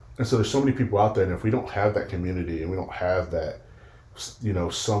And so there's so many people out there, and if we don't have that community and we don't have that,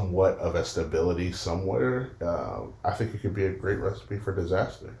 somewhat of a stability somewhere, I think it could be a great recipe for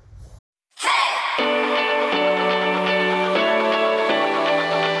disaster.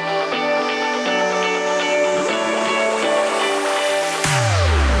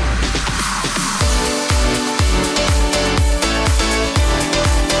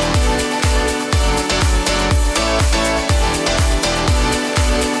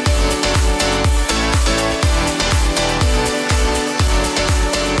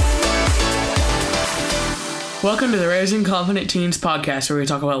 Welcome to the Raising Confident Teens podcast, where we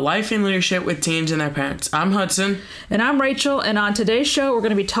talk about life and leadership with teens and their parents. I'm Hudson. And I'm Rachel, and on today's show, we're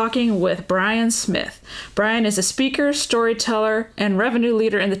going to be talking with Brian Smith. Brian is a speaker, storyteller, and revenue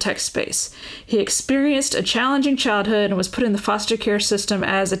leader in the tech space. He experienced a challenging childhood and was put in the foster care system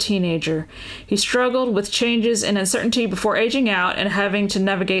as a teenager. He struggled with changes and uncertainty before aging out and having to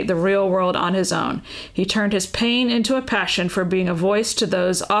navigate the real world on his own. He turned his pain into a passion for being a voice to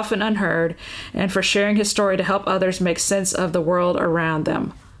those often unheard and for sharing his story to help others make sense of the world around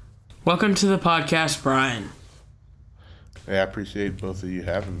them. Welcome to the podcast, Brian. Hey, I appreciate both of you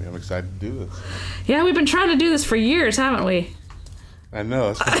having me. I'm excited to do this. Yeah, we've been trying to do this for years, haven't we? I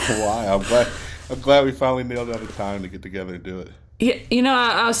know, it's been a while. I'm glad we finally nailed down the time to get together and do it. Yeah,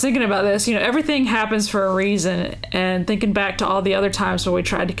 I was thinking about this. Everything happens for a reason, and thinking back to all the other times when we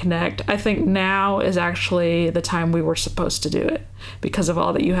tried to connect, I think now is actually the time we were supposed to do it because of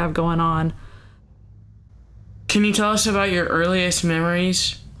all that you have going on. Can you tell us about your earliest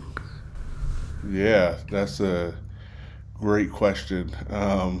memories? Yeah, that's a great question.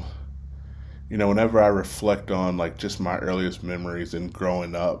 Whenever I reflect on just my earliest memories and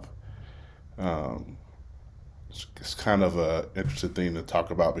growing up, it's kind of a interesting thing to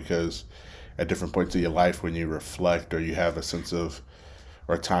talk about because at different points in your life when you reflect or you have a sense of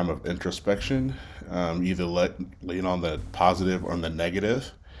or a time of introspection, either lean on the positive or on the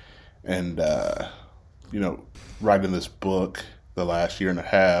negative. And, writing this book the last year and a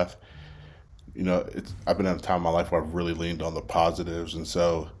half, I've been at a time in my life where I've really leaned on the positives. And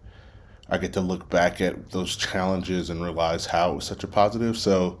so I get to look back at those challenges and realize how it was such a positive.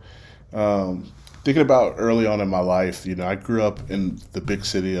 So thinking about early on in my life, I grew up in the big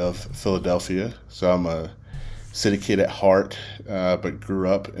city of Philadelphia. So I'm a city kid at heart, but grew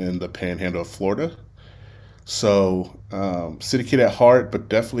up in the panhandle of Florida. So city kid at heart, but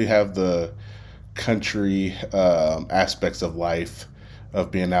definitely have the country aspects of life of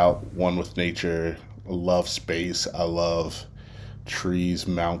being out one with nature. I love space. I love trees,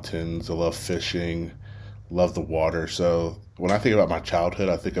 mountains. I love fishing. Love the water. So when I think about my childhood,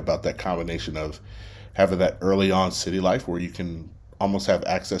 I think about that combination of having that early on city life where you can almost have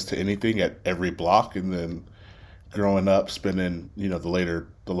access to anything at every block, and then growing up, spending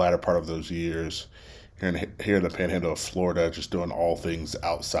the latter part of those years here in the panhandle of Florida, just doing all things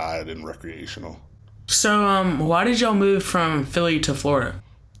outside and recreational. So, why did y'all move from Philly to Florida?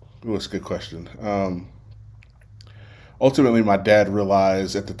 Ooh, that's a good question. Ultimately, my dad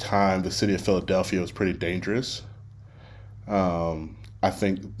realized at the time the city of Philadelphia was pretty dangerous. I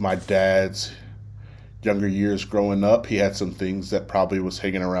think my dad's younger years growing up, he had some things that probably was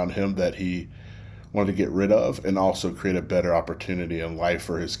hanging around him that he wanted to get rid of and also create a better opportunity in life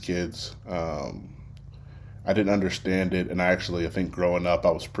for his kids. I didn't understand it, and I think growing up, I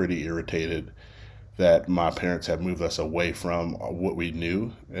was pretty irritated that my parents had moved us away from what we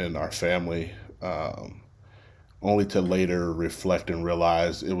knew in our family, only to later reflect and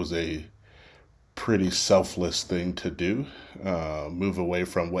realize it was a pretty selfless thing to do, move away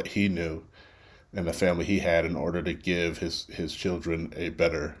from what he knew and the family he had in order to give his children a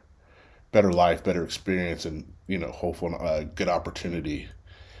better life, better experience, and hopefully a good opportunity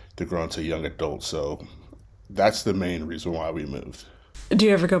to grow into young adults. So that's the main reason why we moved. Do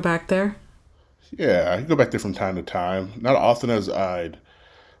you ever go back there? Yeah, I go back there from time to time. Not often as I'd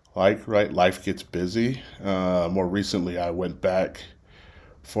like, right? Life gets busy. More recently, I went back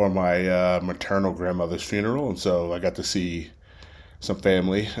for my maternal grandmother's funeral, and so I got to see some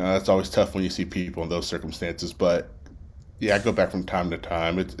family. It's always tough when you see people in those circumstances, but yeah, I go back from time to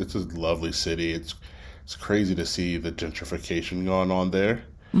time. It's a lovely city. It's crazy to see the gentrification going on there.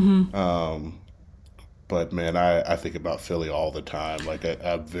 Mm-hmm. But man, I think about Philly all the time.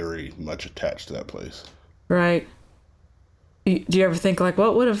 I'm very much attached to that place. Right. Do you ever think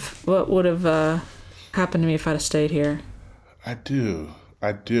what would have happened to me if I'd have stayed here? I do.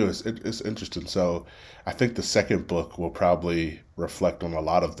 It's interesting. So I think the second book will probably reflect on a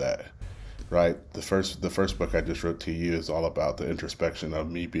lot of that. Right. The first book I just wrote to you is all about the introspection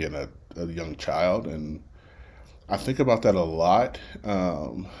of me being a young child, and I think about that a lot.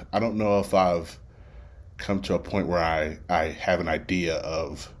 I don't know if I've come to a point where I have an idea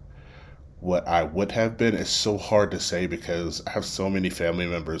of what I would have been. It's so hard to say because I have so many family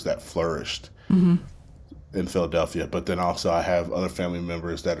members that flourished in Philadelphia, but then also I have other family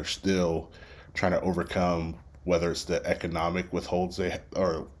members that are still trying to overcome whether it's the economic withholds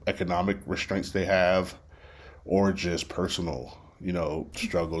or economic restraints they have, or just personal,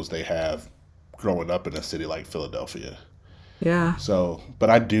 struggles they have growing up in a city like Philadelphia. Yeah. So,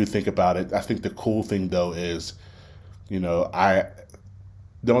 but I do think about it. I think the cool thing though is, I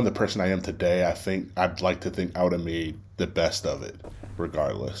knowing the person I am today, I think I'd like to think I would have made the best of it,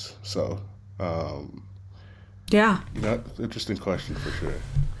 regardless. So, Yeah. Interesting question for sure.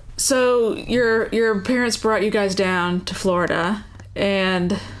 So your parents brought you guys down to Florida,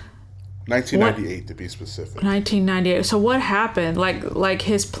 and 1998 to be specific. 1998. So what happened? Like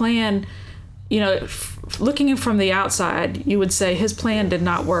his plan, looking from the outside, you would say his plan did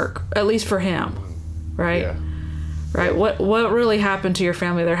not work, at least for him, right? Yeah. Right. What really happened to your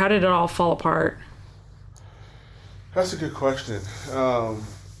family there? How did it all fall apart? That's a good question.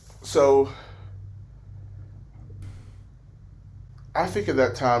 So I think at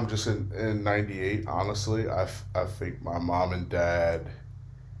that time, just in 98, honestly, I think my mom and dad,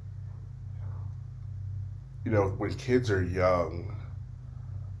 when kids are young,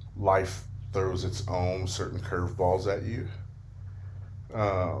 life throws its own certain curveballs at you.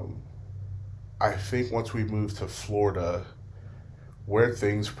 I think once we moved to Florida, where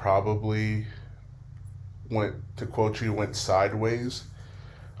things probably went, to quote you, went sideways,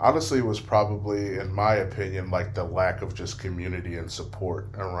 honestly was probably, in my opinion, like the lack of just community and support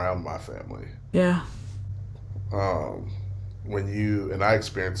around my family. Yeah. And I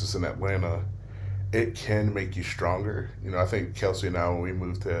experienced this in Atlanta, it can make you stronger. I think Kelsey and I, when we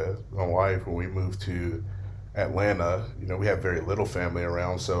moved to Atlanta, we have very little family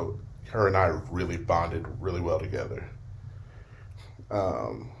around, so her and I really bonded really well together.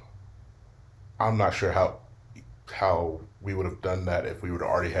 I'm not sure how we would have done that if we would have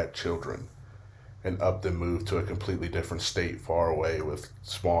already had children and upped and moved to a completely different state far away with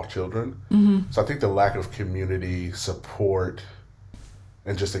small children. Mm-hmm. So I think the lack of community support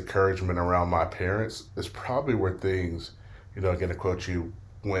and just encouragement around my parents is probably where things, again to quote you,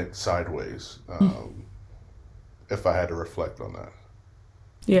 went sideways, if I had to reflect on that.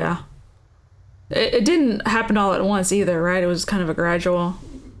 Yeah. It didn't happen all at once either, right? It was kind of a gradual.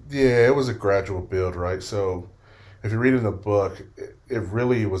 Yeah, it was a gradual build, right? So if you read in the book, it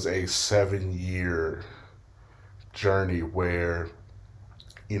really was a 7-year journey where,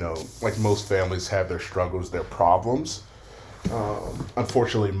 like most families have their struggles, their problems.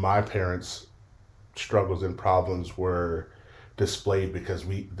 Unfortunately, my parents' struggles and problems were displayed because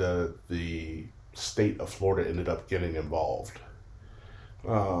the state of Florida ended up getting involved.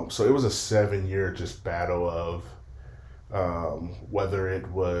 So it was a 7-year just battle of whether it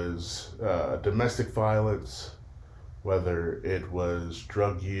was domestic violence, whether it was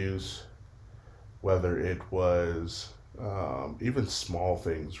drug use, whether it was even small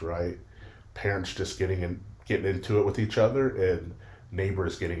things, right? Parents just getting into it with each other, and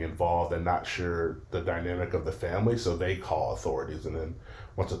neighbors getting involved and not sure the dynamic of the family, so they call authorities, and then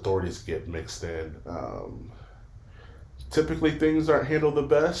once authorities get mixed in, typically things aren't handled the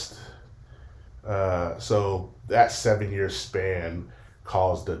best. So that 7-year span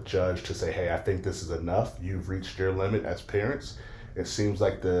caused the judge to say, hey, I think this is enough. You've reached your limit as parents. It seems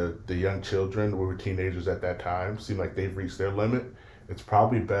like the young children, we were teenagers at that time, seem like they've reached their limit. It's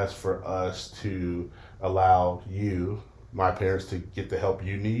probably best for us to allow you, my parents, to get the help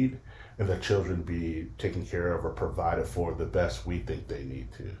you need, and the children be taken care of or provided for the best we think they need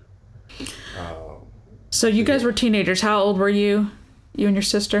to. So you guys were teenagers. How old were you? You and your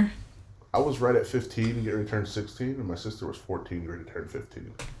sister? I was right at 15, getting to turn 16, and my sister was 14, getting to turn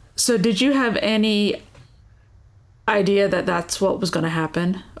 15. So did you have any idea that that's what was going to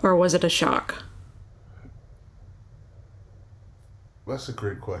happen, or was it a shock? That's a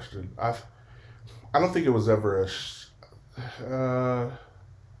great question. I don't think it was ever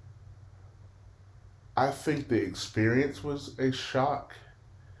I think the experience was a shock.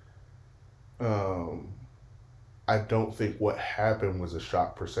 I don't think what happened was a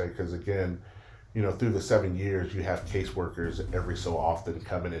shock per se, because again, through the 7 years, you have caseworkers every so often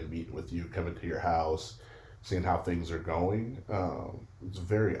coming and meeting with you, coming to your house, seeing how things are going. It's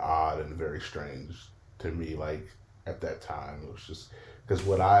very odd and very strange to me, like, at that time. It was just because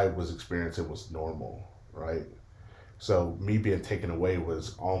what I was experiencing was normal, right? So me being taken away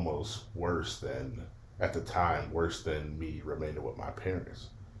was almost worse than, at the time, worse than me remaining with my parents,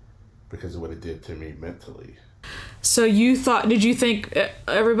 because of what it did to me mentally. So did you think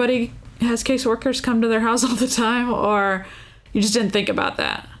everybody has caseworkers come to their house all the time, or you just didn't think about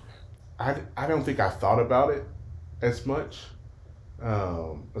that? I don't think I thought about it as much.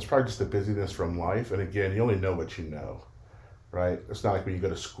 It's probably just the busyness from life. And again, you only know what you know, right? It's not like when you go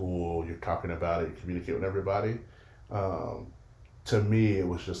to school, you're talking about it, you communicate with everybody. Um, to me, it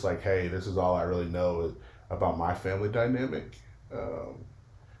was just like, hey, this is all I really know about my family dynamic. Um,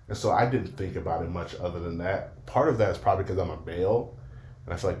 and so I didn't think about it much other than that. Part of that is probably because I'm a male,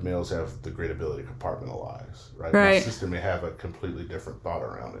 and I feel like males have the great ability to compartmentalize, right? My Right. sister may have a completely different thought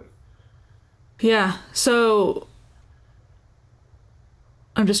around it. Yeah. So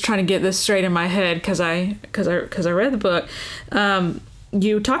I'm just trying to get this straight in my head because I read the book.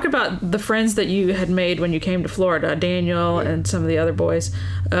 You talk about the friends that you had made when you came to Florida, Daniel Yeah. and some of the other boys.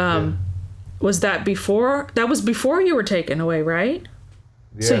 Yeah. Was that before? That was before you were taken away, right?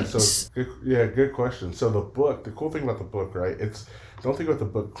 Yeah, So, so good question. So the cool thing about the book, right? It's don't think about the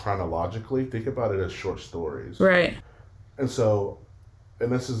book chronologically. Think about it as short stories. right. And so,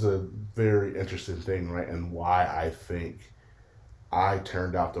 and this is a very interesting thing, right? And why I think I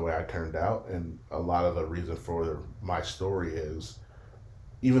turned out the way I turned out, and a lot of the reason for my story is,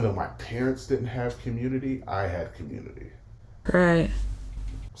 even though my parents didn't have community, I had community. Right.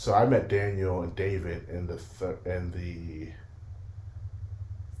 So I met Daniel and David in the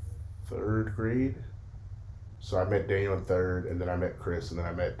third grade. So I met Daniel in third, and then I met Chris, and then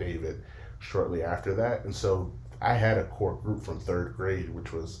I met David shortly after that. And so I had a core group from third grade,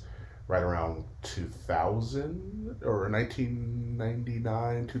 which was right around 2000 or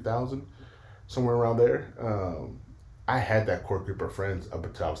 1999, 2000, somewhere around there. I had that core group of friends up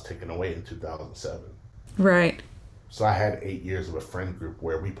until I was taken away in 2007. Right. So I had 8 years of a friend group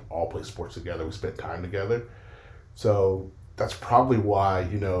where we all played sports together. We spent time together. So that's probably why,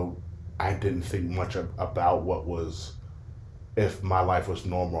 I didn't think much about what was, if my life was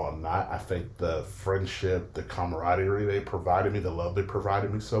normal or not. I think the friendship, the camaraderie they provided me, the love they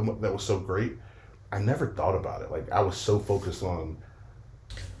provided me so much, that was so great. I never thought about it. Like, I was so focused on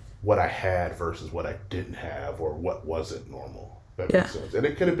what I had versus what I didn't have or what wasn't normal. That Yeah. makes sense. And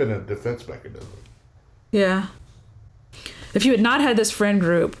it could have been a defense mechanism. Yeah. If you had not had this friend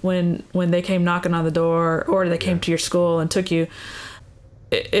group when they came knocking on the door or they came Yeah. to your school and took you,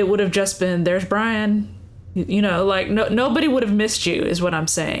 it would have just been, there's Brian. Like nobody would have missed you is what I'm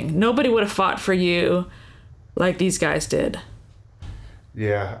saying. Nobody would have fought for you like these guys did.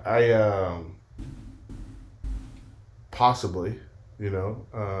 Yeah, possibly,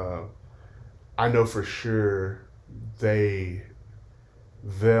 I know for sure they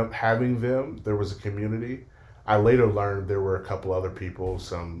there was a community. I later learned there were a couple other people,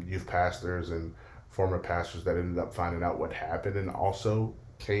 some youth pastors and former pastors that ended up finding out what happened and also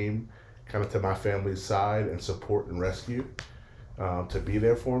came kind of to my family's side and support and rescue, to be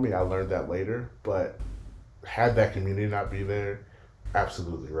there for me. I learned that later, but had that community not be there,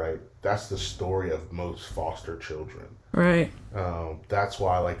 absolutely right. That's the story of most foster children. Right. That's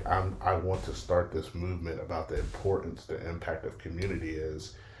why, like, I want to start this movement about the importance, the impact of community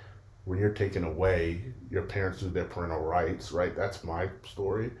is when you're taken away, your parents lose their parental rights, right? That's my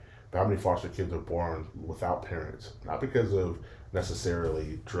story. But how many foster kids are born without parents? Not because of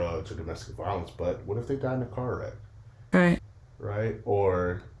necessarily drugs or domestic violence, but what if they die in a car wreck, Right. right?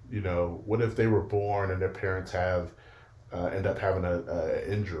 Or, what if they were born and their parents end up having a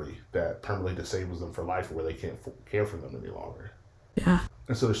injury that permanently disables them for life where they can't care for them any longer. Yeah.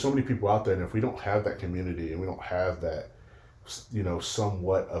 And so there's so many people out there, and if we don't have that community and we don't have that,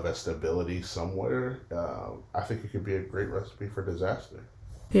 somewhat of a stability somewhere, I think it could be a great recipe for disaster.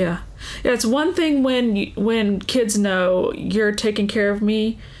 Yeah. Yeah. It's one thing when kids know you're taking care of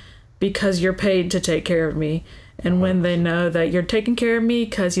me because you're paid to take care of me, and when they know that you're taking care of me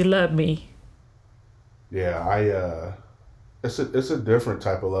because you love me. Yeah, it's a different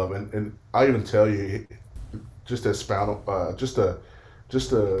type of love, and I even tell you, just to expound, just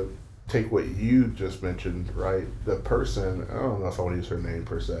to take what you just mentioned, right? The person, I don't know if I want to use her name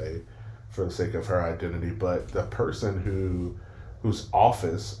per se, for the sake of her identity, but the person whose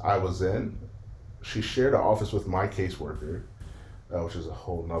office I was in, she shared an office with my caseworker, which is a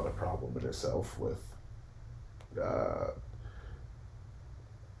whole nother problem in itself with uh,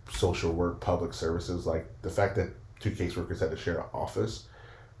 social work, public services, like the fact that two caseworkers had to share an office.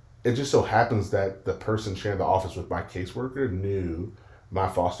 It just so happens that the person sharing the office with my caseworker knew my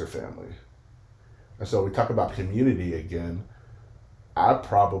foster family. And so we talk about community again. I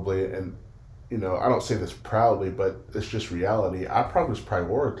probably, and I don't say this proudly, but it's just reality. I probably was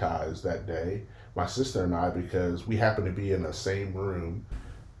prioritized that day, my sister and I, because we happened to be in the same room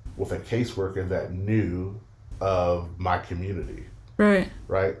with a caseworker that knew of my community, Right.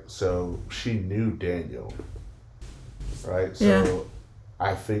 right? So she knew Daniel, right? So Yeah.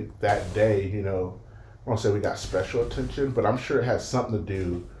 I think that day, I won't say we got special attention, but I'm sure it has something to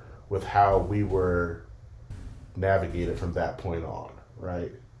do with how we were navigated from that point on,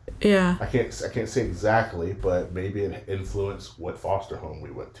 right? Yeah. I can't say exactly, but maybe it influenced what foster home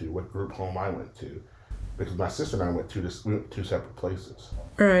we went to, what group home I went to, because my sister and I went to two separate places.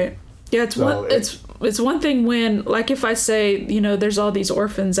 Right. Yeah, So it's one thing when, like, if I say, there's all these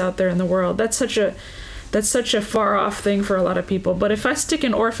orphans out there in the world, that's such a far off thing for a lot of people. But if I stick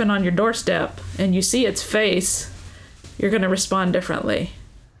an orphan on your doorstep and you see its face, you're gonna respond differently.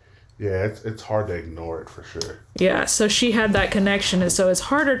 Yeah, it's hard to ignore it for sure. Yeah, so she had that connection, and so it's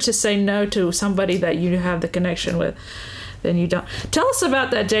harder to say no to somebody that you have the connection with than you don't. Tell us about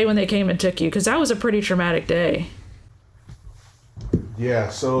that day when they came and took you, because that was a pretty traumatic day. Yeah,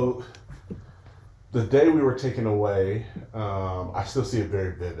 so the day we were taken away, I still see it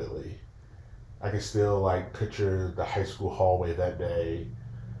very vividly. I can still picture the high school hallway that day,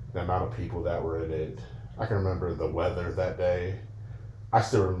 the amount of people that were in it. I can remember the weather that day. I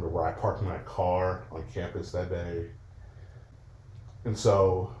still remember where I parked my car on campus that day. And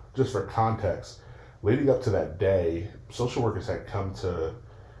so, just for context, leading up to that day, social workers had come to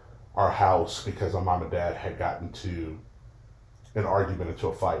our house because my mom and dad had gotten into an argument, into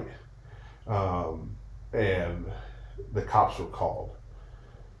a fight. And the cops were called.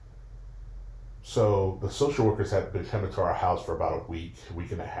 So the social workers had been coming to our house for about a week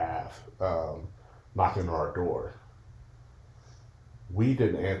and a half, knocking on our door. We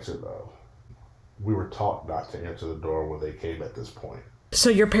didn't answer though. We were taught not to answer the door when they came at this point. So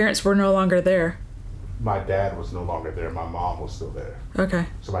your parents were no longer there? My dad was no longer there. My mom was still there. Okay.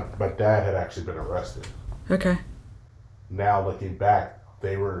 So my dad had actually been arrested. Okay. Now looking back,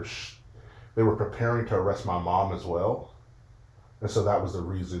 they were preparing to arrest my mom as well. And so that was the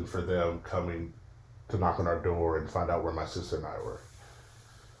reason for them coming to knock on our door and find out where my sister and I were.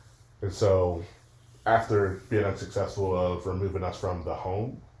 And so after being unsuccessful of removing us from the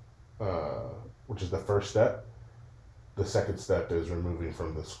home, which is the first step, the second step is removing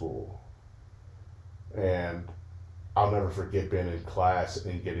from the school. And I'll never forget being in class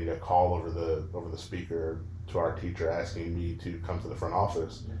and getting a call over the speaker to our teacher asking me to come to the front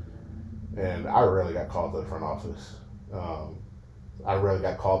office. And I rarely got called to the front office. I rarely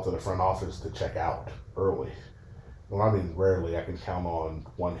got called to the front office to check out early. Well, I mean rarely. I can count on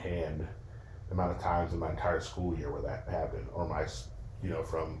one hand the amount of times in my entire school year where that happened, or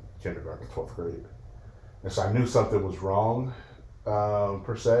from kindergarten to 12th grade. And so I knew something was wrong,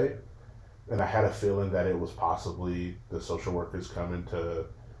 per se, and I had a feeling that it was possibly the social workers coming to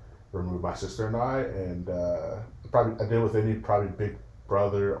remove my sister and I, and I did what any probably big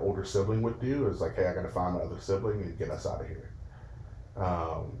brother, older sibling would do, is like, hey, I gotta find my other sibling and get us out of here.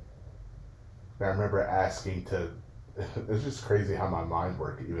 And I remember asking it's just crazy how my mind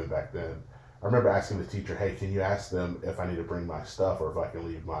worked even back then. I remember asking the teacher, hey, can you ask them if I need to bring my stuff or if I can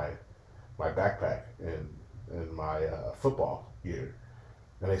leave my backpack and my football gear?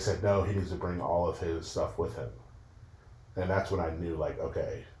 And they said, no, he needs to bring all of his stuff with him. And that's when I knew,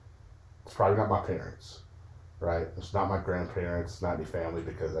 okay, it's probably not my parents, right? It's not my grandparents, not any family,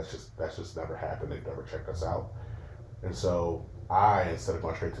 because that's just never happened. They've never checked us out. And so instead of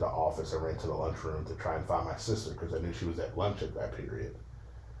going straight to the office, I ran to the lunchroom to try and find my sister because I knew she was at lunch at that period.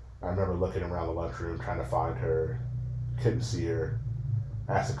 I remember looking around the lunchroom trying to find her, couldn't see her,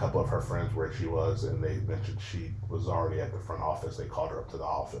 asked a couple of her friends where she was, and they mentioned she was already at the front office. They called her up to the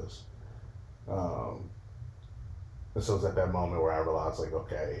office. And so it was at that moment where I realized,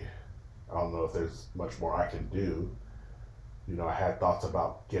 okay, I don't know if there's much more I can do. I had thoughts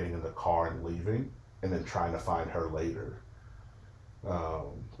about getting in the car and leaving and then trying to find her later.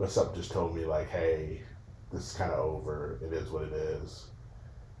 But something just told me, hey, this is kind of over. It is what it is.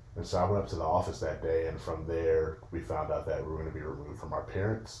 And so I went up to the office that day, and from there, we found out that we were going to be removed from our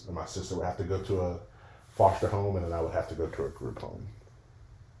parents, and my sister would have to go to a foster home, and then I would have to go to a group home.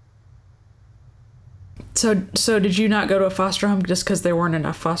 So did you not go to a foster home just because there weren't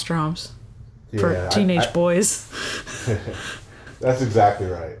enough foster homes for teenage boys? That's exactly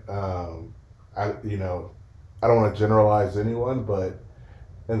right. I don't want to generalize anyone, but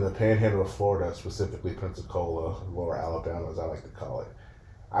in the panhandle of Florida, specifically Pensacola, Lower Alabama, as I like to call it,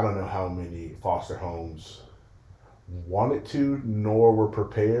 I don't know how many foster homes wanted to, nor were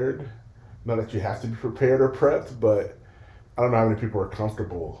prepared. Not that you have to be prepared or prepped, but I don't know how many people are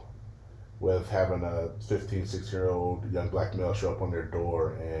comfortable with having a 15, 16-year-old young black male show up on their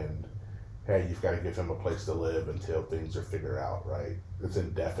door and, hey, you've got to give him a place to live until things are figured out, right? It's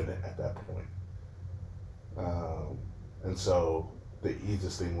indefinite at that point. And so the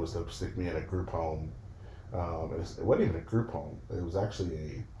easiest thing was to stick me in a group home. It wasn't even a group home. It was actually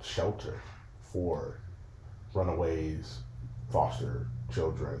a shelter for runaways, foster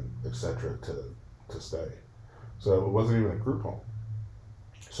children, etc. to stay. So it wasn't even a group home.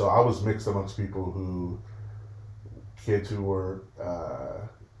 So I was mixed amongst kids who were, I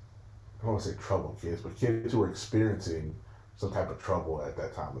don't want to say troubled kids, but kids who were experiencing some type of trouble at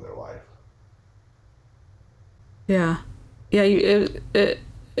that time in their life. Yeah. Yeah, it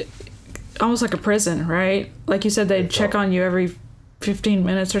almost like a prison, right? Like you said, they'd check on you every 15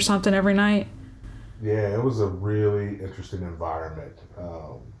 minutes or something every night. Yeah, it was a really interesting environment.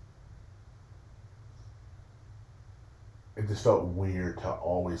 It just felt weird to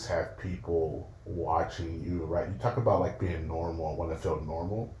always have people watching you, right? You talk about like being normal and when it felt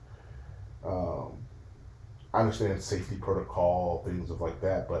normal. I understand safety protocol, things of like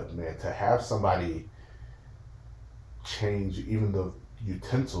that, but man, to have somebody change even the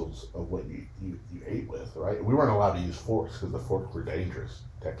utensils of what you ate with, right? We weren't allowed to use forks because the forks were dangerous,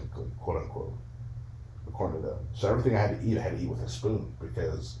 technically, quote unquote, according to them. So everything I had to eat with a spoon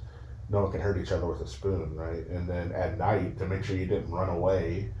because no one can hurt each other with a spoon, right? And then at night, to make sure you didn't run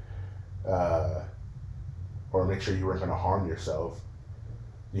away or make sure you weren't going to harm yourself,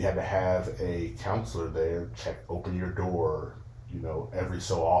 you had to have a counselor there open your door, every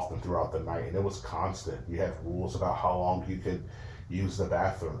so often throughout the night. And it was constant. You had rules about how long you could use the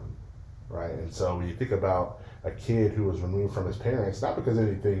bathroom, right? And so when you think about a kid who was removed from his parents, not because of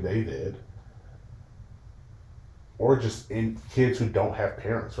anything they did, or just in kids who don't have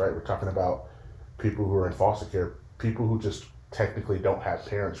parents, right? We're talking about people who are in foster care, people who just technically don't have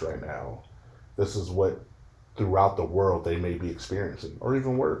parents right now. This is what throughout the world they may be experiencing, or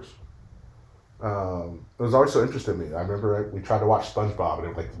even worse. It was always so interesting to me. I remember we tried to watch SpongeBob, and they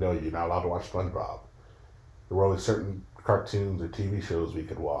were like, no, you're not allowed to watch SpongeBob. There were only certain cartoons or TV shows we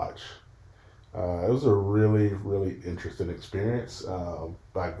could watch. It was a really, really interesting experience.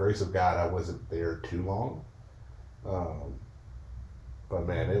 By grace of God, I wasn't there too long. But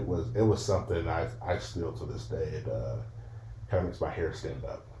man, it was something I still to this day, it kind of makes my hair stand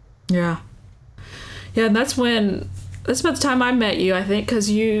up. Yeah. Yeah, and that's about the time I met you, I think,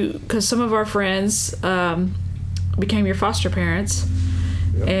 because some of our friends became your foster parents.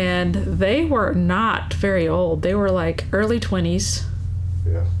 Yep. And they were not very old. They were like early 20s.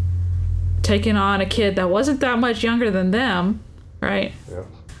 Yeah. Taking on a kid that wasn't that much younger than them, right? Yep.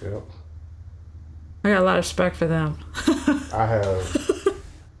 I got a lot of respect for them. I have.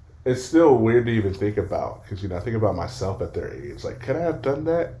 It's still weird to even think about because, I think about myself at their age. Like, could I have done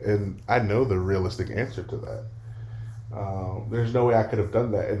that? And I know the realistic answer to that. There's no way I could have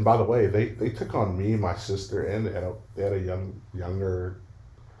done that. And by the way, they took on me, my sister, and they had a younger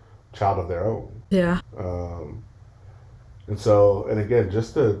child of their own. Yeah. And again,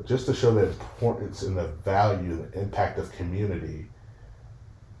 just to show the importance and the value and the impact of community,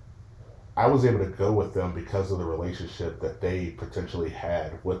 I was able to go with them because of the relationship that they potentially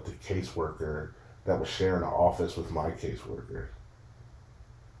had with the caseworker that was sharing an office with my caseworker.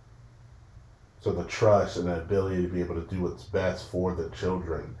 So the trust and the ability to be able to do what's best for the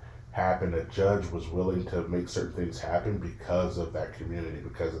children happened. The judge was willing to make certain things happen because of that community,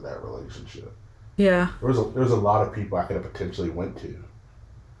 because of that relationship. Yeah. There was a lot of people I could have potentially went to.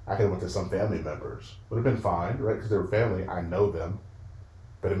 I could have went to some family members. Would have been fine, right? Because they were family. I know them.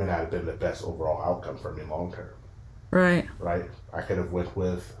 But it may not have been the best overall outcome for me long term. Right. Right? I could have went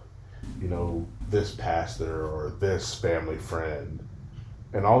with, this pastor or this family friend.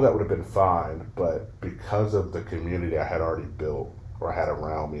 And all that would have been fine. But because of the community I had already built or I had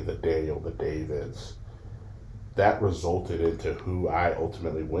around me, the Daniel, the Davids, that resulted into who I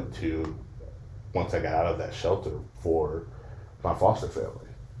ultimately went to once I got out of that shelter for my foster family.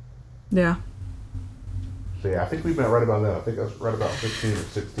 Yeah. So yeah, I think we met right about then. I think I was right about 15 or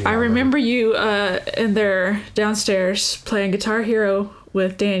 16. I remember you in there downstairs playing Guitar Hero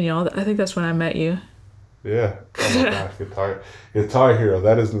with Daniel. I think that's when I met you. Yeah. Oh my gosh, Guitar Hero.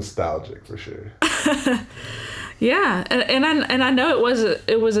 That is nostalgic for sure. Yeah, and I know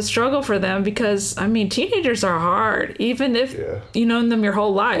it was a struggle for them because teenagers are hard, even if you know them your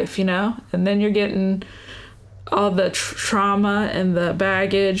whole life, and then you're getting all the trauma and the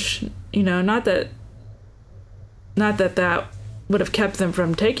baggage, not that would have kept them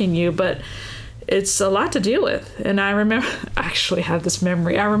from taking you, but it's a lot to deal with. And I remember, I actually have this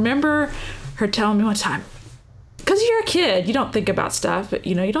memory. I remember her telling me one time, because you're a kid, you don't think about stuff,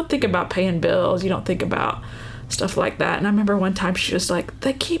 you don't think about paying bills, you don't think about stuff like that. And I remember one time she was like,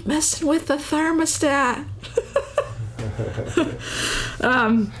 they keep messing with the thermostat.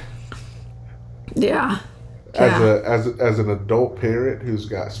 Yeah. Yeah. As an adult parent who's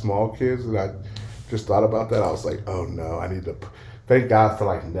got small kids, and I just thought about that, I was like, oh no, I need to. Thank God for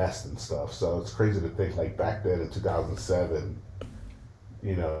like Nest and stuff. So it's crazy to think like back then in 2007,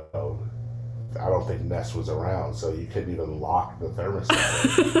 you know, I don't think Nest was around, so you couldn't even lock the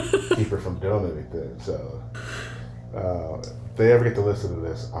thermostat and keep her from doing anything. So if they ever get to listen to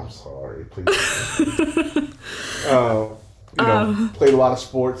this, I'm sorry. Please. Played a lot of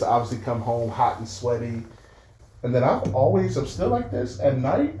sports. Obviously, come home hot and sweaty, and then I'm still like this at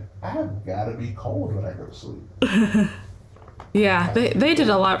night. I've got to be cold when I go to sleep. Yeah, they did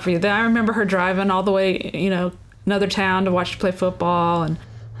a lot for you. I remember her driving all the way, another town to watch you play football. And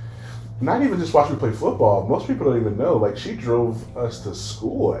not even just watch me play football. Most people don't even know. Like, she drove us to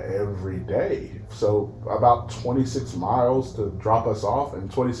school every day. So about 26 miles to drop us off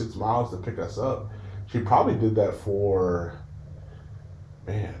and 26 miles to pick us up. She probably did that for,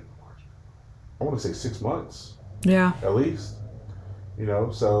 man, I want to say 6 months. Yeah. At least.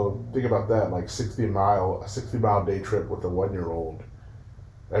 So think about that, like a 60 mile day trip with a 1-year-old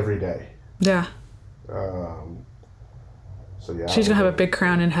every day. Yeah. So yeah. She's going to have a big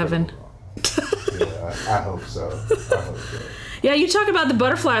crown in heaven. Yeah, I hope so. Yeah, you talk about the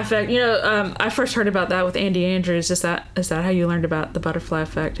butterfly effect. I first heard about that with Andy Andrews. Is that how you learned about the butterfly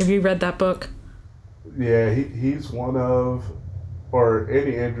effect? Have you read that book? Yeah, Andy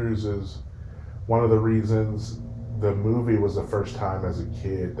Andrews is one of the reasons the movie was the first time as a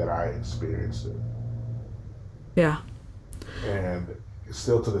kid that I experienced it. Yeah. And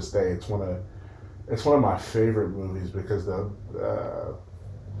still to this day, it's one of my favorite movies because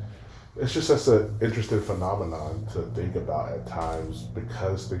it's just such an interesting phenomenon to think about at times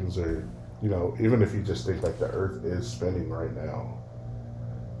because things are, even if you just think like the Earth is spinning right now,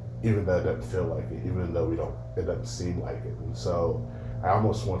 even though it doesn't feel like it, even though it doesn't seem like it. And so I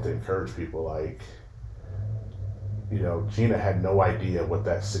almost want to encourage people like, Gina had no idea what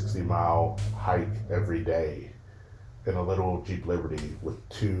that 60-mile hike every day in a little Jeep Liberty with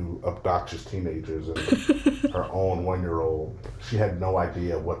 2 obnoxious teenagers and her own 1-year-old. She had no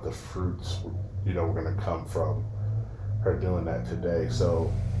idea what the fruits, were going to come from her doing that today.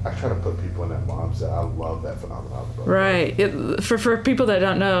 So I try to put people in that mindset. I love that phenomenon. Right. For people that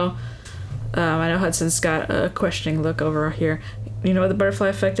don't know, I know Hudson's got a questioning look over here. You know what the butterfly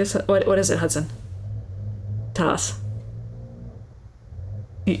effect is? What is it, Hudson? Tell us.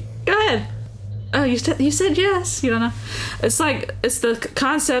 Go ahead. Oh, you said yes. You don't know. It's the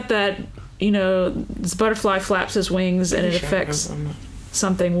concept that this butterfly flaps his wings and it affects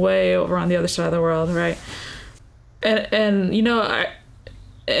something way over on the other side of the world, right? And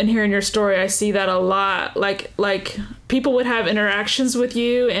hearing your story, I see that a lot. Like people would have interactions with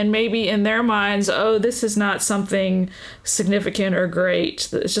you, and maybe in their minds, oh, this is not something significant or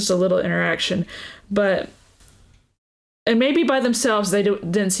great. It's just a little interaction, and maybe by themselves they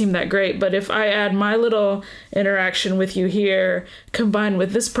didn't seem that great, but if I add my little interaction with you here, combined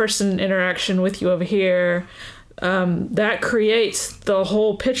with this person interaction with you over here, that creates the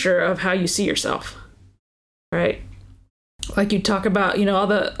whole picture of how you see yourself, right? Like you talk about,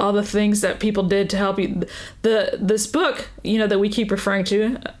 all the things that people did to help you. This book, that we keep referring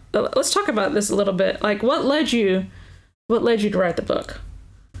to. Let's talk about this a little bit. Like, what led you to write the book?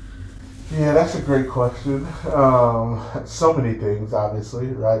 Yeah, that's a great question. So many things, obviously,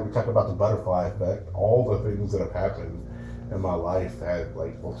 right? We talk about the butterfly effect. All the things that have happened in my life that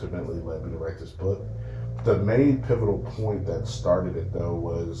ultimately led me to write this book. The main pivotal point that started it, though,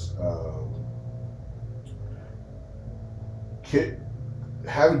 was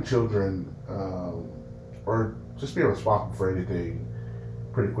having children, or just being responsible for anything.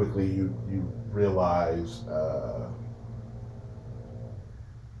 Pretty quickly, you realize.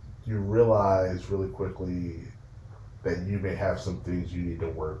 You realize really quickly that you may have some things you need to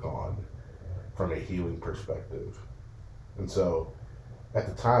work on from a healing perspective. And so at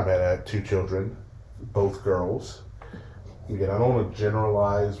the time I had 2 children, both girls. Again, I don't want to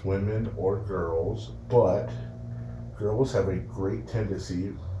generalize women or girls, but girls have a great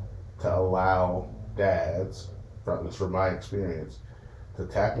tendency to allow dads, from my experience, to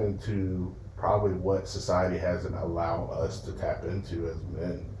tap into probably what society hasn't allowed us to tap into as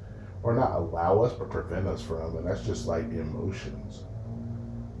men. Or not allow us, but prevent us from, and that's just like emotions.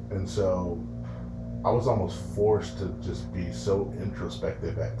 And so I was almost forced to just be so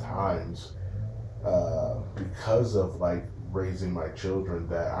introspective at times because of raising my children,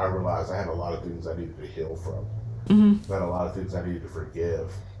 that I realized I had a lot of things I needed to heal from. Mm-hmm. I had a lot of things I needed to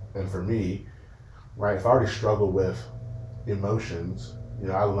forgive. And for me, right, if I already struggle with emotions,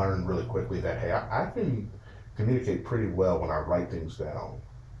 I learned really quickly that, hey, I can communicate pretty well when I write things down.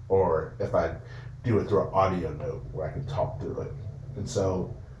 Or if I do it through an audio note where I can talk through it. And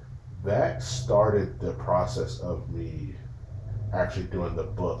so that started the process of me actually doing the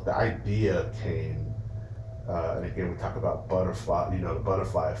book. The idea came, and again, we talk about butterfly, the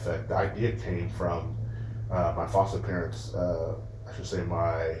butterfly effect. The idea came from my foster parents, I should say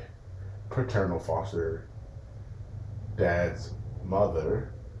my paternal foster dad's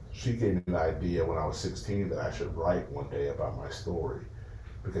mother. She gave me the idea when I was 16 that I should write one day about my story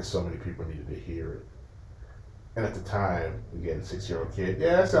because so many people needed to hear it. And at the time, again, 6-year-old kid,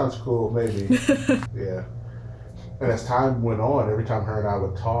 yeah, that sounds cool, maybe. Yeah. And as time went on, every time her and I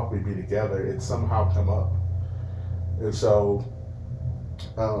would talk, we'd be together, it'd somehow come up. And so,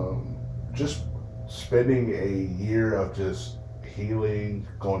 just spending a year of just healing,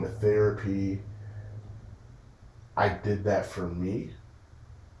 going to therapy, I did that for me.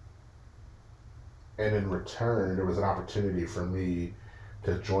 And in return, there was an opportunity for me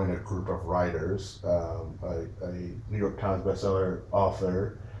to join a group of writers. A New York Times bestseller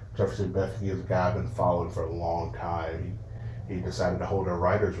author, Jefferson Bethke, is a guy I've been following for a long time. He decided to hold a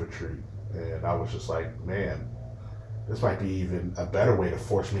writer's retreat. And I was just like, man, this might be even a better way to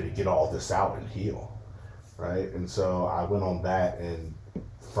force me to get all this out and heal, right? And so I went on that, and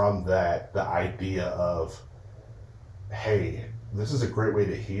from that, the idea of, hey, this is a great way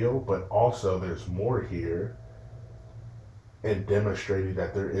to heal, but also there's more here, and demonstrating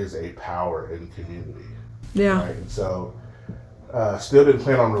that there is a power in community. Yeah. Right? And so, still didn't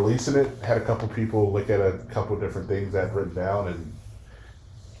plan on releasing it. Had a couple people look at a couple different things I'd written down, and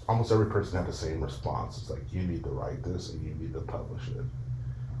almost every person had the same response. It's like, you need to write this and you need to publish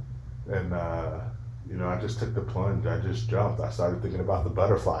it. And, I just took the plunge. I just jumped. I started thinking about the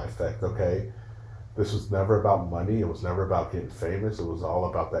butterfly effect. Okay, this was never about money. It was never about getting famous. It was all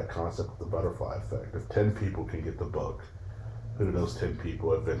about that concept of the butterfly effect. If 10 people can get the book, who do those 10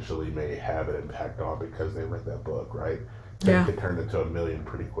 people eventually may have an impact on because they read that book, right? 10 could turn into 1 million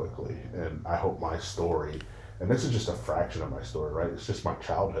pretty quickly. And I hope my story, and this is just a fraction of my story, right? It's just my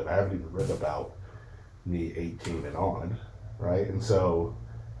childhood. I haven't even read about me 18 and on, right? And so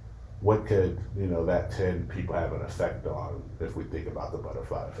what could, that 10 people have an effect on if we think about the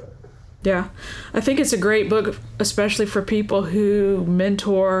butterfly effect? Yeah. I think it's a great book, especially for people who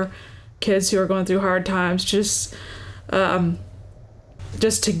mentor kids who are going through hard times, just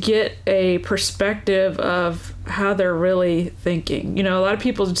to get a perspective of how they're really thinking. A lot of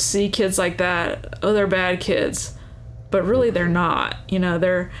people see kids like that, oh, they're bad kids, but really they're not.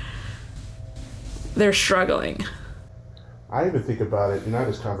 They're struggling. I even think about it,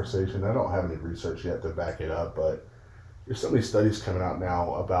 this conversation, I don't have any research yet to back it up, but there's so many studies coming out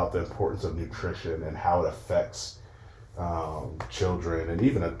now about the importance of nutrition and how it affects children and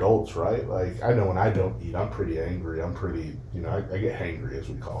even adults, right? Like, I know when I don't eat, I'm pretty angry. I'm pretty, I get hangry, as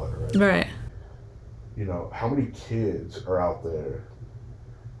we call it, right? Right. How many kids are out there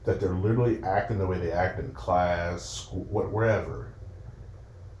that they're literally acting the way they act in class, school, wherever,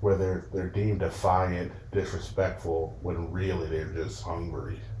 where they're deemed defiant, disrespectful, when really they're just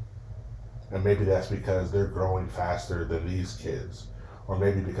hungry. And maybe that's because they're growing faster than these kids, or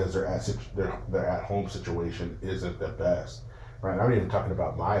maybe because their at-home situation isn't the best, right? I'm not even talking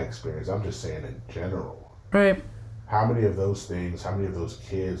about my experience. I'm just saying in general. Right. How many of those things, how many of those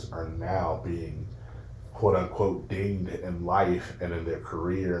kids are now being, quote unquote, dinged in life and in their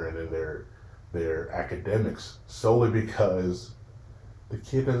career and in their academics solely because the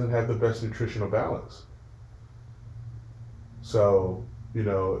kid doesn't have the best nutritional balance? So,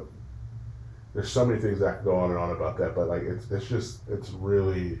 there's so many things that could go on and on about that, but like it's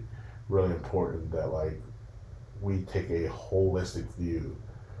really, really important that like we take a holistic view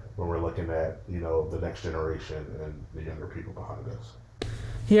when we're looking at, the next generation and the younger people behind us.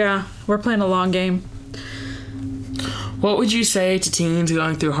 Yeah, we're playing a long game. What would you say to teens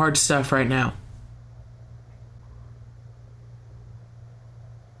going through hard stuff right now?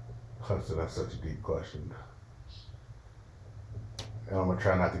 So that's such a deep question. And I'm gonna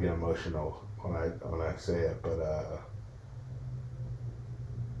try not to get emotional when I say it, but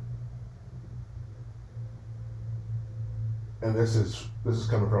and this is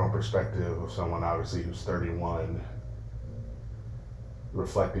coming from a perspective of someone obviously who's 31,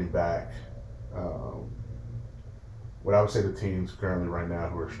 reflecting back. What I would say to teens currently right now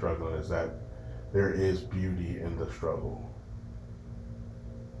who are struggling is that there is beauty in the struggle.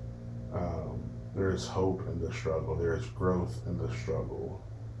 There is hope in the struggle. There is growth in the struggle.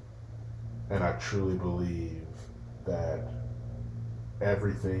 And I truly believe that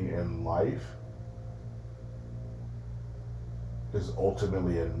everything in life is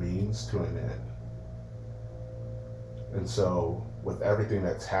ultimately a means to an end. And so with everything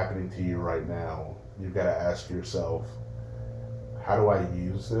that's happening to you right now, you've got to ask yourself, how do I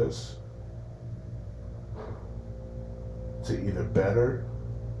use this to either better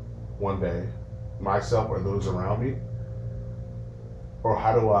one day myself or those around me? Or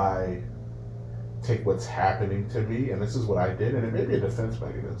how do I take what's happening to me, and this is what I did, and it may be a defense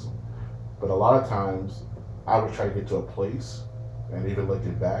mechanism, but a lot of times I would try to get to a place, and even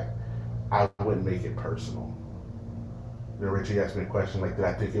looking back, I wouldn't make it personal. You know, Richie asked me a question like, did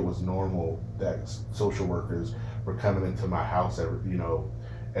I think it was normal that social workers were coming into my house at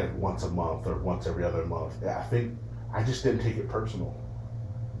once a month or once every other month? Yeah, I think I just didn't take it personal,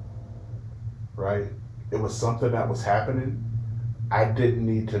 right? It was something that was happening. I didn't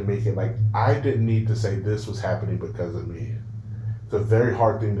need to make it like, I didn't need to say this was happening because of me. It's a very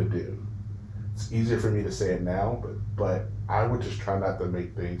hard thing to do. It's easier for me to say it now, but I would just try not to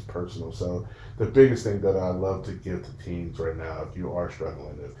make things personal. So the biggest thing that I love to give to teens right now, if you are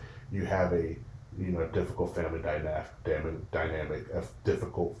struggling, if you have a difficult family dynamic, a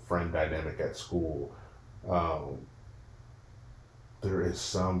difficult friend dynamic at school, there is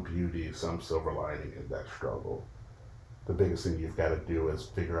some beauty, some silver lining in that struggle. The biggest thing you've got to do is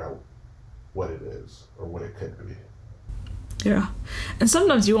figure out what it is or what it could be. Yeah. And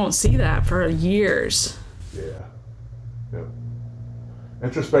sometimes you won't see that for years. Yeah. Yep.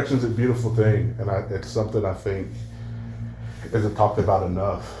 Introspection is a beautiful thing, and it's something I think isn't talked about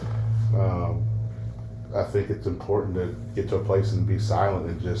enough. I think it's important to get to a place and be silent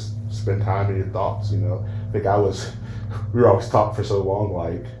and just spend time in your thoughts. I think we were always taught for so long,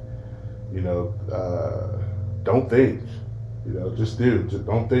 like, don't think, just do. Just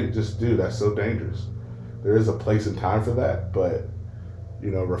don't think, just do. That's so dangerous. There is a place and time for that, but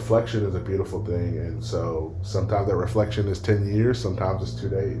reflection is a beautiful thing, and so sometimes that reflection is 10 years, sometimes it's 2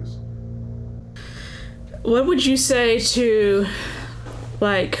 days. What would you say to,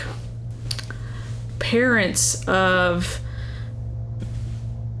 like, parents of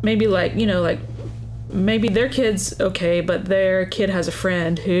maybe maybe their kid's okay, but their kid has a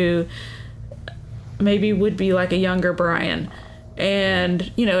friend who maybe would be like a younger Brian,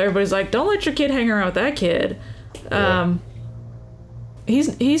 and everybody's like, don't let your kid hang around with that kid. Yeah.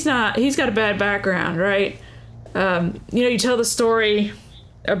 He's got a bad background, right? You tell the story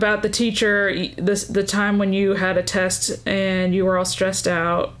about the teacher, the time when you had a test and you were all stressed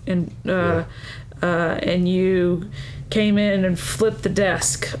out, and and you came in and flipped the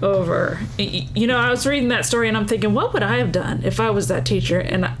desk over. I was reading that story and I'm thinking, what would I have done if I was that teacher?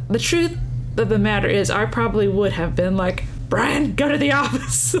 And the truth of the matter is, I probably would have been like, Brian, go to the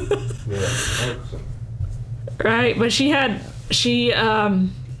office. Yeah, 100%. Right? But she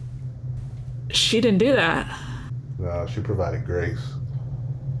didn't do that. No, she provided grace.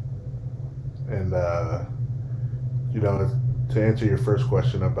 And, to answer your first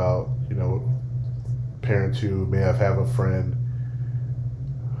question about, parents who may have a friend,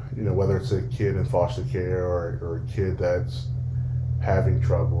 whether it's a kid in foster care or a kid that's having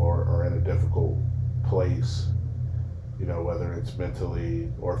trouble or in a difficult place, whether it's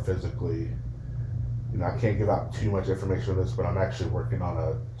mentally or physically. I can't give out too much information on this, but I'm actually working on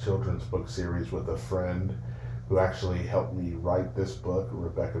a children's book series with a friend who actually helped me write this book,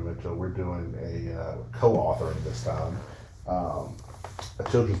 Rebecca Mitchell. We're doing a co-authoring this time, a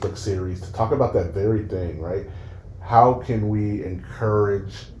children's book series to talk about that very thing, right? How can we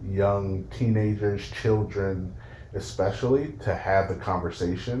encourage young teenagers, children especially, to have the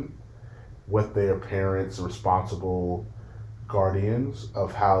conversation with their parents, responsible guardians,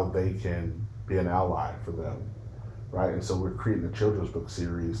 of how they can be an ally for them, right? And so we're creating a children's book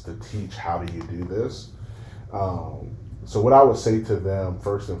series to teach how do you do this. So what I would say to them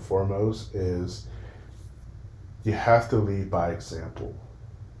first and foremost is you have to lead by example.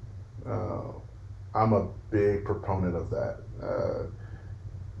 I'm a big proponent of that.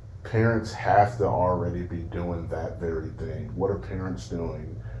 Parents have to already be doing that very thing. What are parents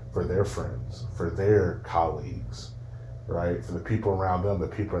doing for their friends, for their colleagues, right? For the people around them, the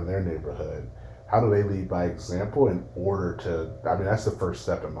people in their neighborhood. How do they lead by example in order to, that's the first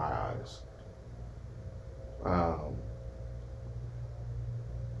step in my eyes.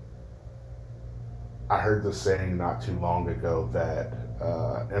 I heard the saying not too long ago that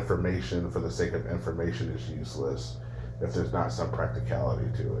information for the sake of information is useless if there's not some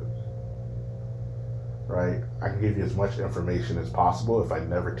practicality to it, right? I can give you as much information as possible. If I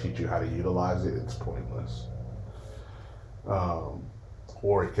never teach you how to utilize it, it's pointless.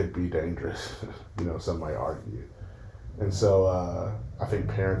 Or it could be dangerous, some might argue. And so I think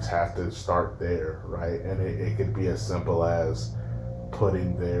parents have to start there, right? And it could be as simple as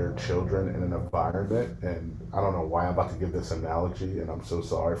putting their children in an environment, and I don't know why I'm about to give this analogy, and I'm so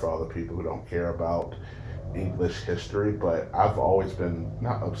sorry for all the people who don't care about English history, but I've always been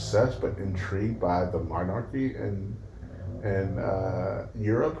not obsessed but intrigued by the monarchy in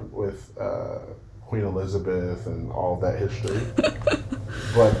Europe with Queen Elizabeth and all that history.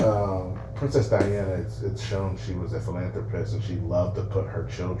 But Princess Diana, it's shown she was a philanthropist and she loved to put her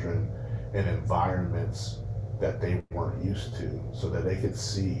children in environments that they weren't used to so that they could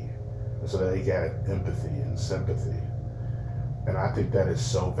see and so that they get empathy and sympathy. And I think that is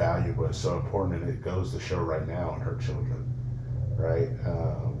so valuable, it's so important, and it goes to show right now in her children, right?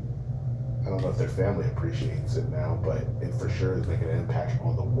 I don't know if their family appreciates it now, but it for sure is making an impact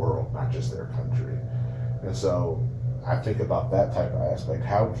on the world, not just their country. And so I think about that type of aspect.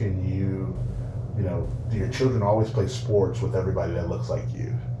 How can do your children always play sports with everybody that looks like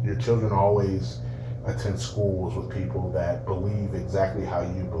you? Do your children always attend schools with people that believe exactly how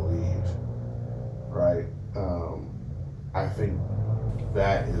you believe, right? I think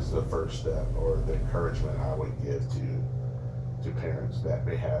that is the first step, or the encouragement I would give to parents that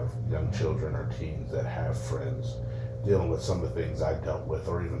may have young children or teens that have friends dealing with some of the things I dealt with,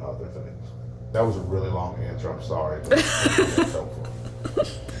 or even other things. That was a really long answer. I'm sorry, but that's helpful.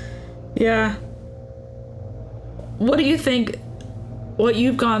 Yeah. What do you think? What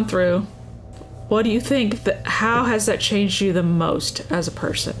you've gone through? What do you think? How has that changed you the most as a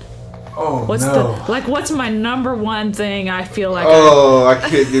person? Oh, What's my number one thing I feel like? I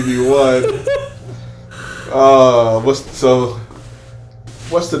can't give you one.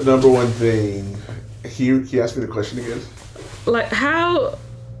 What's the number one thing? Can you ask me the question again? Like how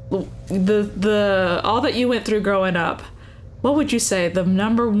the all that you went through growing up, what would you say the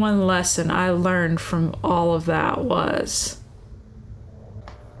number one lesson I learned from all of that was?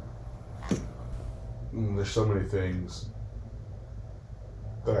 There's so many things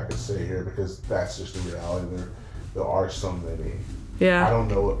that I could say here because that's just the reality. There are so many. Yeah. I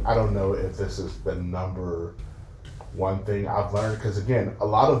don't know if this is the number one thing I've learned, because again, a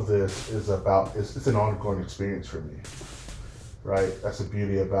lot of this is about it's an ongoing experience for me, right? That's the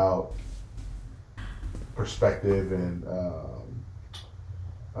beauty about perspective and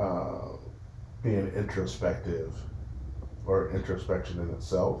being introspective, or introspection in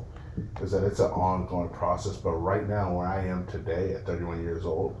itself, is that it's an ongoing process. But right now, where I am today at 31 years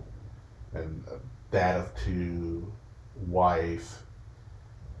old, and dad of two, wife,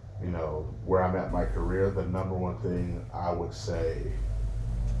 where I'm at in my career, the number one thing I would say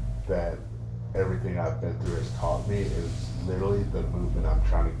that everything I've been through has taught me is literally the movement I'm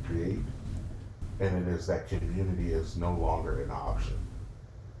trying to create. And it is that community is no longer an option.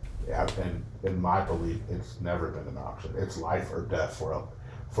 Yeah, and in my belief, it's never been an option. It's life or death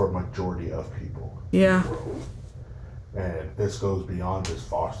for a majority of people Yeah. in the world. And this goes beyond just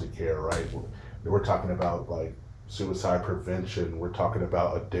foster care, right? We're talking about like suicide prevention. We're talking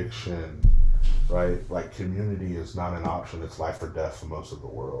about addiction, right? Like community is not an option. It's life or death for most of the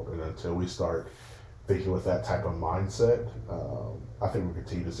world. And until we start thinking with that type of mindset, I think we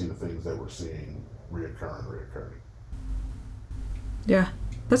continue to see the things that we're seeing reoccurring. Yeah.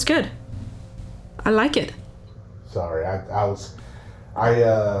 That's good. I like it. Sorry, I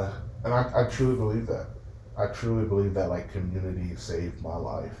truly believe that. I truly believe that like community saved my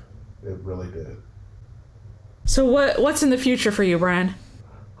life. It really did. So what's in the future for you, Brian?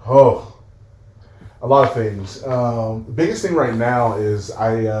 Oh, a lot of things. The biggest thing right now is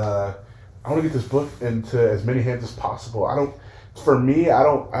I want to get this book into as many hands as possible. I don't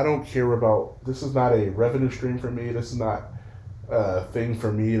care about, this is not a revenue stream for me. This is not a thing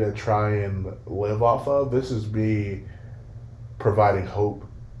for me to try and live off of. This is me providing hope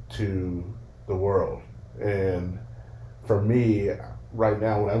to the world. And for me, right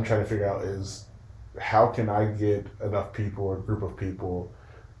now, what I'm trying to figure out is how can I get enough people, or a group of people,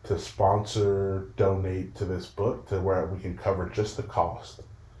 to sponsor, donate to this book to where we can cover just the cost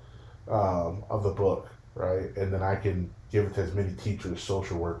of the book, right? And then I can give it to as many teachers,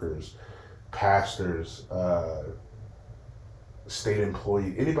 social workers, pastors, state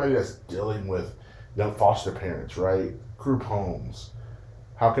employee, anybody that's dealing with young foster parents, right? Group homes.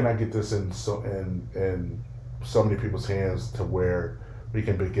 How can I get this in so many people's hands to where we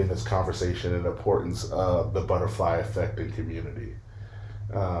can begin this conversation and the importance of the butterfly effect in community?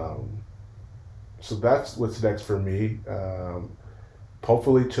 So that's what's next for me.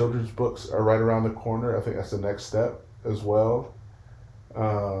 Hopefully children's books are right around the corner. I think that's the next step as well.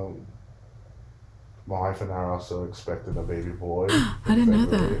 My wife and I are also expecting a baby boy. I didn't know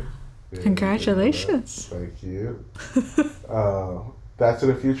that. Yeah, Congratulations. Thank you. that's in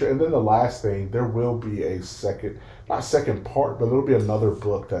the future. And then the last thing, there will be a not second part, but there'll be another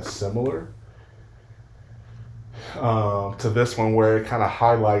book that's similar to this one, where it kind of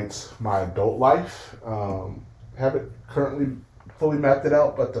highlights my adult life. Haven't currently fully mapped it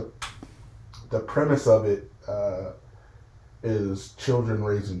out, but the premise of it is children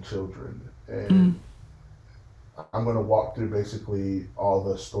raising children. And I'm going to walk through basically all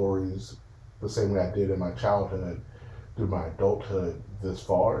the stories the same way I did in my childhood through my adulthood this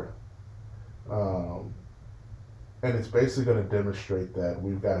far. And it's basically going to demonstrate that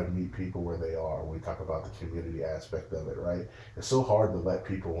we've got to meet people where they are. We talk about the community aspect of it, right? It's so hard to let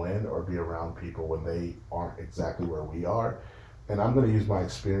people in or be around people when they aren't exactly where we are. And I'm going to use my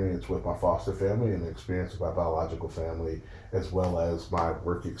experience with my foster family and the experience of my biological family, as well as my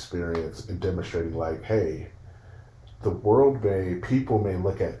work experience in demonstrating, like, hey, people may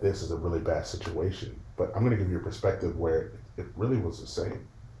look at this as a really bad situation, but I'm going to give you a perspective where it really was the same.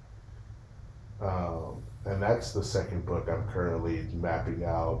 And that's the second book I'm currently mapping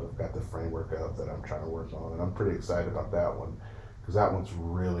out. I've got the framework up that I'm trying to work on, and I'm pretty excited about that one, because that one's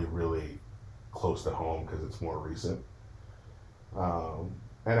really, really close to home because it's more recent.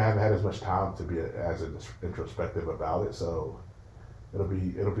 And I haven't had as much time to be as introspective about it, so it'll be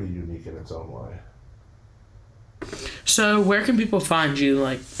unique in its own way. So where can people find you,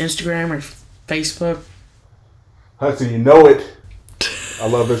 like Instagram or Facebook? Hudson, you know it. I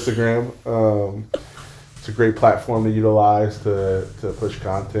love Instagram. It's a great platform to utilize to push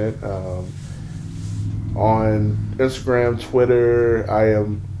content. On Instagram, Twitter,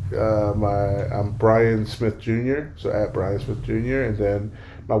 I'm Brian Smith Jr., so at Brian Smith Jr., and then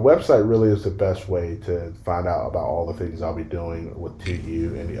my website really is the best way to find out about all the things I'll be doing with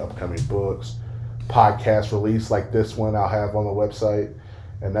TU and the upcoming books, podcast release like this one I'll have on the website,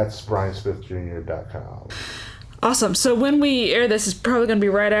 and that's briansmithjr.com. Awesome. So when we air this, it's probably going to be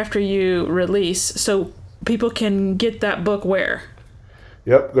right after you release, so people can get that book where?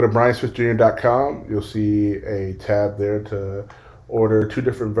 Yep, go to briansmithjr.com. You'll see a tab there to order 2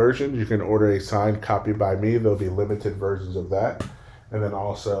 different versions. You can order a signed copy by me. There'll be limited versions of that. And then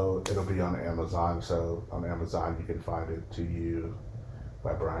also it'll be on Amazon. So on Amazon you can find it To You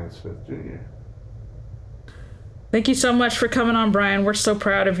by Brian Smith Jr. Thank you so much for coming on, Brian. We're so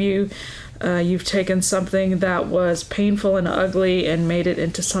proud of you. You've taken something that was painful and ugly and made it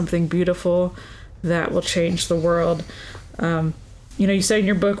into something beautiful that will change the world. You say in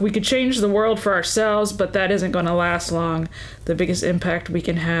your book, we could change the world for ourselves, but that isn't going to last long. The biggest impact we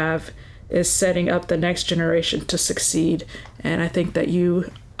can have is setting up the next generation to succeed. And I think that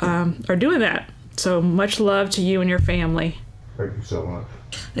you are doing that. So much love to you and your family. Thank you so much.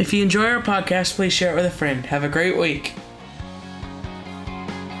 If you enjoy our podcast, please share it with a friend. Have a great week.